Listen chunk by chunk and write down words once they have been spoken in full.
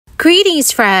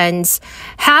Greetings, friends.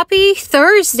 Happy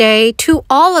Thursday to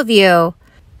all of you.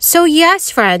 So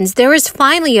yes, friends, there is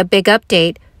finally a big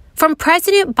update from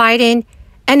President Biden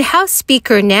and House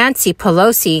Speaker Nancy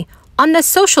Pelosi on the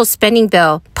social spending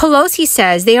bill. Pelosi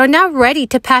says they are now ready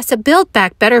to pass a Build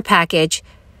Back Better package.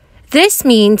 This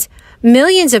means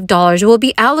millions of dollars will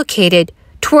be allocated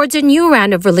towards a new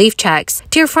round of relief checks.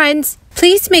 Dear friends,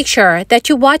 please make sure that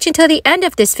you watch until the end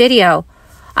of this video.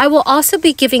 I will also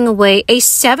be giving away a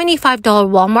 $75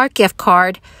 Walmart gift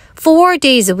card 4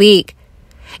 days a week.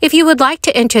 If you would like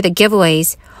to enter the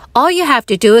giveaways, all you have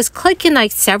to do is click and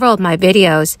like several of my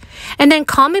videos, and then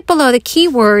comment below the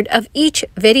keyword of each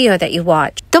video that you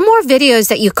watch. The more videos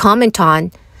that you comment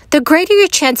on, the greater your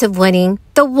chance of winning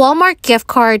the Walmart gift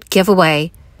card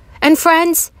giveaway. And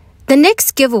friends, the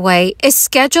next giveaway is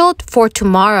scheduled for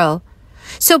tomorrow.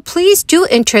 So please do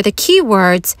enter the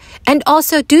keywords and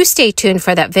also do stay tuned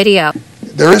for that video.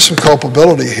 There is some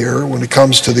culpability here when it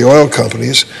comes to the oil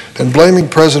companies, and blaming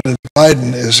President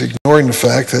Biden is ignoring the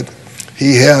fact that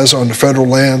he has, on the federal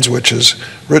lands, which is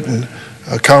written,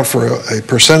 account for a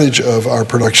percentage of our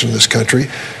production in this country,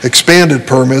 expanded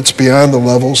permits beyond the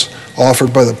levels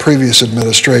offered by the previous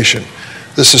administration.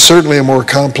 This is certainly a more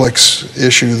complex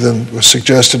issue than was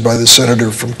suggested by the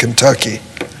senator from Kentucky.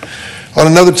 On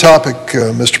another topic,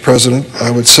 Mr. President, I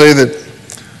would say that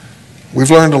we've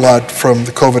learned a lot from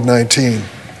the COVID-19.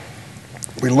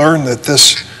 We learned that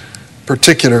this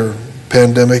particular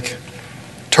pandemic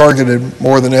targeted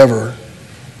more than ever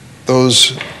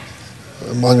those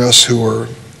among us who were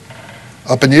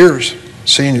up in years,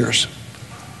 seniors.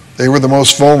 They were the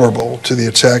most vulnerable to the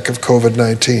attack of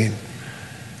COVID-19.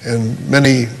 And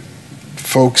many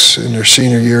folks in their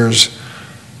senior years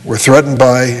were threatened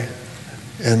by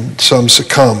and some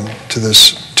succumbed to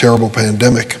this terrible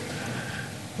pandemic.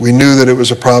 We knew that it was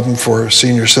a problem for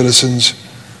senior citizens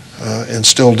and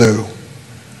still do.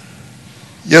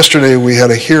 Yesterday we had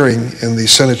a hearing in the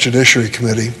Senate Judiciary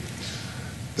Committee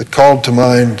that called to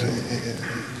mind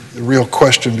the real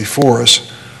question before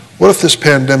us. What if this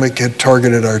pandemic had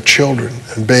targeted our children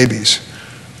and babies?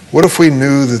 What if we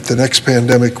knew that the next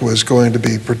pandemic was going to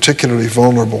be particularly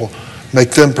vulnerable, make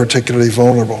them particularly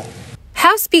vulnerable?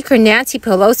 House Speaker Nancy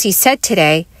Pelosi said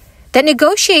today that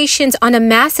negotiations on a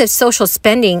massive social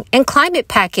spending and climate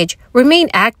package remain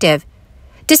active,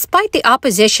 despite the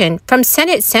opposition from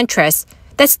Senate centrists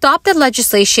that stopped the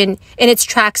legislation in its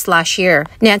tracks last year.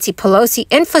 Nancy Pelosi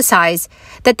emphasized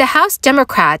that the House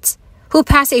Democrats, who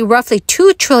passed a roughly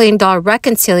 $2 trillion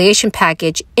reconciliation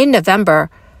package in November,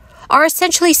 are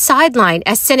essentially sidelined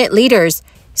as Senate leaders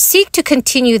seek to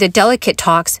continue the delicate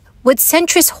talks with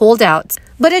centrist holdouts.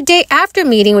 But a day after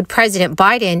meeting with President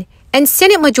Biden and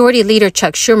Senate Majority Leader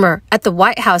Chuck Schumer at the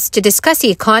White House to discuss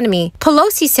the economy,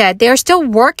 Pelosi said they are still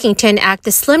working to enact the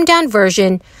slimmed-down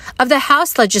version of the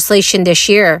House legislation this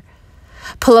year.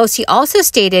 Pelosi also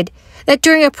stated that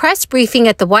during a press briefing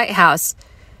at the White House,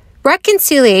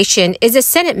 reconciliation is a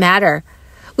Senate matter.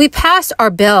 We passed our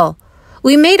bill.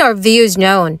 We made our views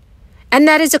known. And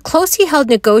that is a closely held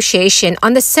negotiation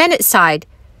on the Senate side.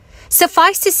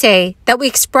 Suffice to say that we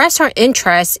express our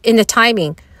interest in the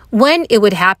timing, when it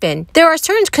would happen. There are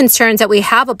certain concerns that we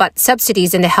have about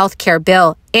subsidies in the health care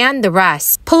bill and the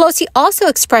rest. Pelosi also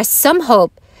expressed some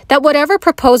hope that whatever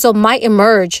proposal might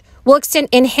emerge will extend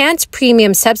enhanced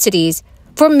premium subsidies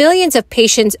for millions of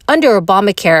patients under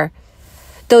Obamacare.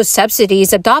 Those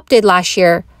subsidies adopted last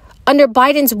year under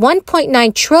Biden's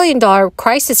 $1.9 trillion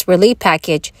crisis relief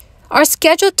package are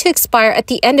scheduled to expire at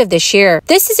the end of this year.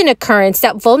 This is an occurrence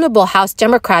that vulnerable House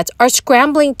Democrats are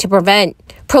scrambling to prevent.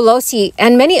 Pelosi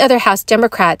and many other House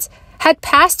Democrats had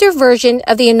passed their version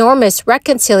of the enormous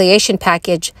reconciliation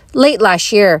package late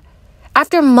last year,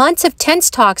 after months of tense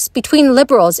talks between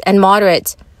liberals and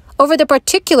moderates over the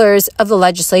particulars of the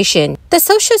legislation. The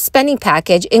social spending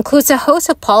package includes a host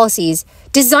of policies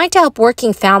designed to help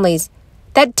working families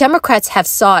that Democrats have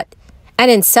sought, and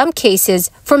in some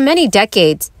cases, for many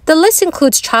decades. The list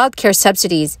includes child care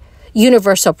subsidies,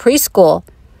 universal preschool,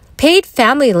 paid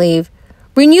family leave,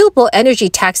 renewable energy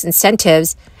tax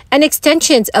incentives, and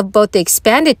extensions of both the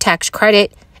expanded tax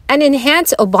credit and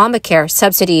enhanced Obamacare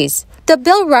subsidies. The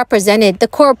bill represented the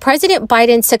core of President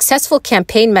Biden's successful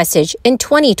campaign message in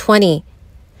 2020,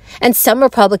 and some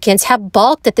Republicans have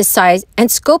balked at the size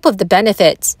and scope of the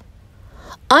benefits.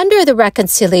 Under the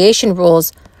reconciliation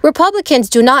rules, Republicans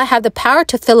do not have the power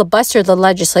to filibuster the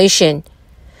legislation,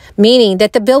 meaning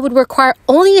that the bill would require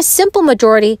only a simple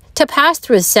majority to pass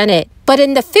through the Senate. But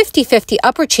in the 50-50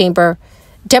 upper chamber,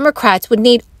 Democrats would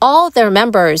need all their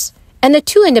members and the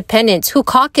two independents who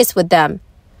caucus with them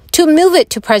to move it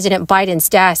to President Biden's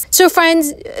desk. So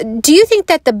friends, do you think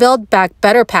that the Build Back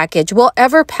Better package will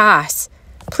ever pass?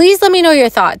 Please let me know your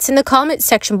thoughts in the comment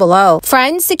section below.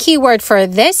 Friends, the keyword for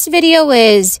this video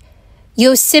is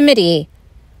Yosemite.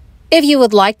 If you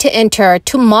would like to enter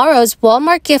tomorrow's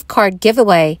Walmart gift card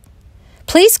giveaway,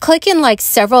 please click and like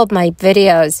several of my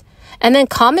videos and then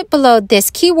comment below this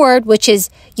keyword, which is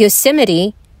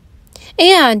Yosemite,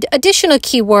 and additional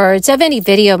keywords of any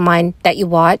video of mine that you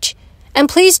watch. And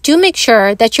please do make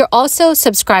sure that you're also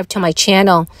subscribed to my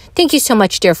channel. Thank you so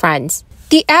much, dear friends.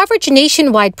 The average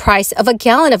nationwide price of a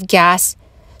gallon of gas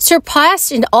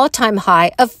surpassed an all-time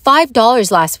high of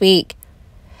 $5 last week.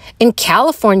 In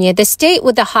California, the state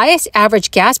with the highest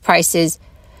average gas prices,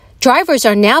 drivers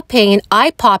are now paying an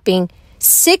eye-popping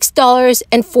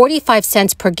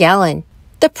 $6.45 per gallon.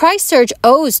 The price surge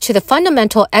owes to the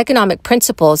fundamental economic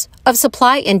principles of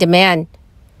supply and demand.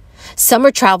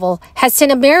 Summer travel has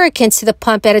sent Americans to the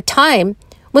pump at a time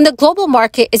when the global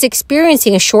market is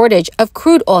experiencing a shortage of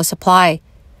crude oil supply,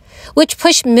 which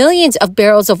pushed millions of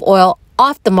barrels of oil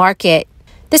off the market.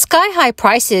 The sky-high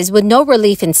prices with no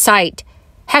relief in sight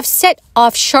have set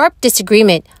off sharp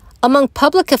disagreement among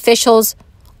public officials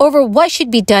over what should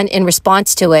be done in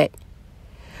response to it.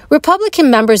 Republican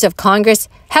members of Congress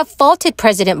have faulted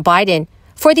President Biden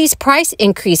for these price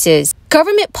increases.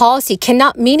 Government policy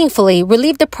cannot meaningfully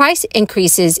relieve the price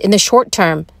increases in the short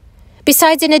term,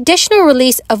 besides an additional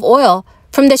release of oil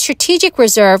from the strategic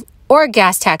reserve or a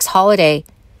gas tax holiday,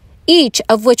 each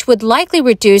of which would likely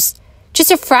reduce just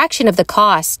a fraction of the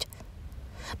cost.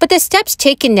 But the steps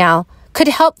taken now could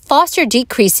help foster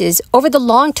decreases over the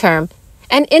long term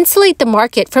and insulate the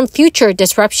market from future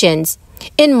disruptions.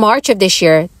 In March of this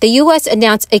year, the U.S.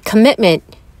 announced a commitment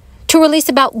to release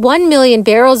about 1 million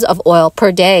barrels of oil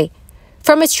per day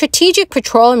from its strategic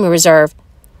petroleum reserve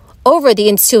over the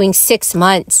ensuing 6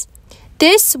 months.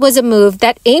 This was a move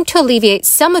that aimed to alleviate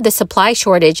some of the supply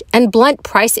shortage and blunt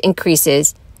price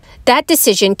increases. That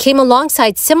decision came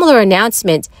alongside similar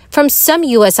announcements from some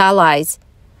U.S. allies.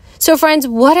 So friends,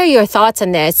 what are your thoughts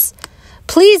on this?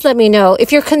 Please let me know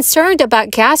if you're concerned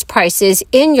about gas prices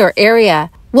in your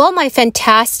area. Well, my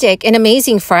fantastic and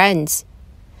amazing friends,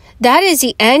 that is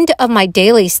the end of my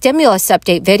daily stimulus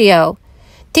update video.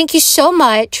 Thank you so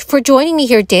much for joining me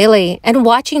here daily and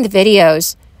watching the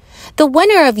videos. The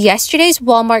winner of yesterday's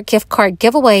Walmart gift card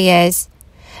giveaway is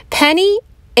Penny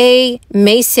A.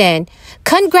 Mason.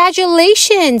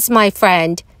 Congratulations, my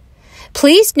friend.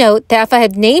 Please note that if I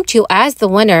have named you as the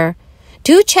winner,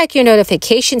 do check your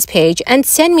notifications page and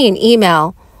send me an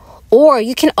email. Or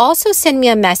you can also send me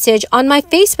a message on my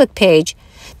Facebook page.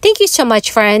 Thank you so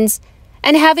much, friends,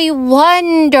 and have a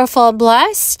wonderful,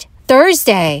 blessed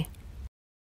Thursday.